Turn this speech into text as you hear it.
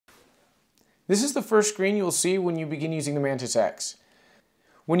This is the first screen you will see when you begin using the MantisX.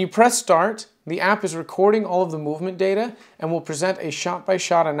 When you press start, the app is recording all of the movement data and will present a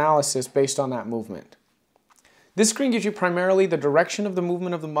shot-by-shot analysis based on that movement. This screen gives you primarily the direction of the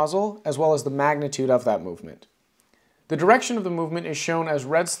movement of the muzzle as well as the magnitude of that movement. The direction of the movement is shown as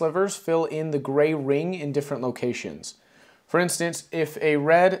red slivers fill in the gray ring in different locations. For instance, if a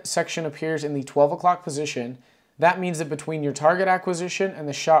red section appears in the 12 o'clock position, that means that between your target acquisition and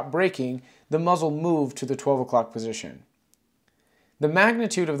the shot breaking, the muzzle moved to the 12 o'clock position. The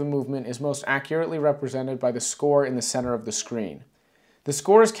magnitude of the movement is most accurately represented by the score in the center of the screen. The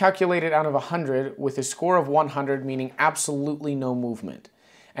score is calculated out of 100, with a score of 100 meaning absolutely no movement.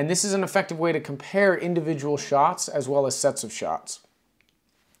 And this is an effective way to compare individual shots as well as sets of shots.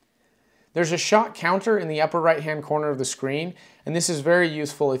 There's a shot counter in the upper right-hand corner of the screen, and this is very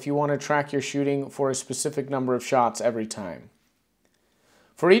useful if you want to track your shooting for a specific number of shots every time.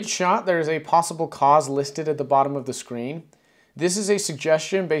 For each shot, there is a possible cause listed at the bottom of the screen. This is a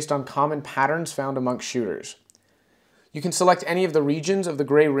suggestion based on common patterns found amongst shooters. You can select any of the regions of the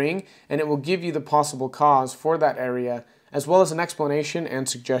gray ring, and it will give you the possible cause for that area, as well as an explanation and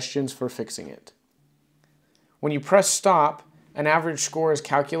suggestions for fixing it. When you press stop, an average score is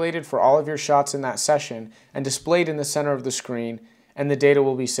calculated for all of your shots in that session and displayed in the center of the screen, and the data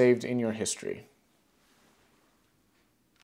will be saved in your history.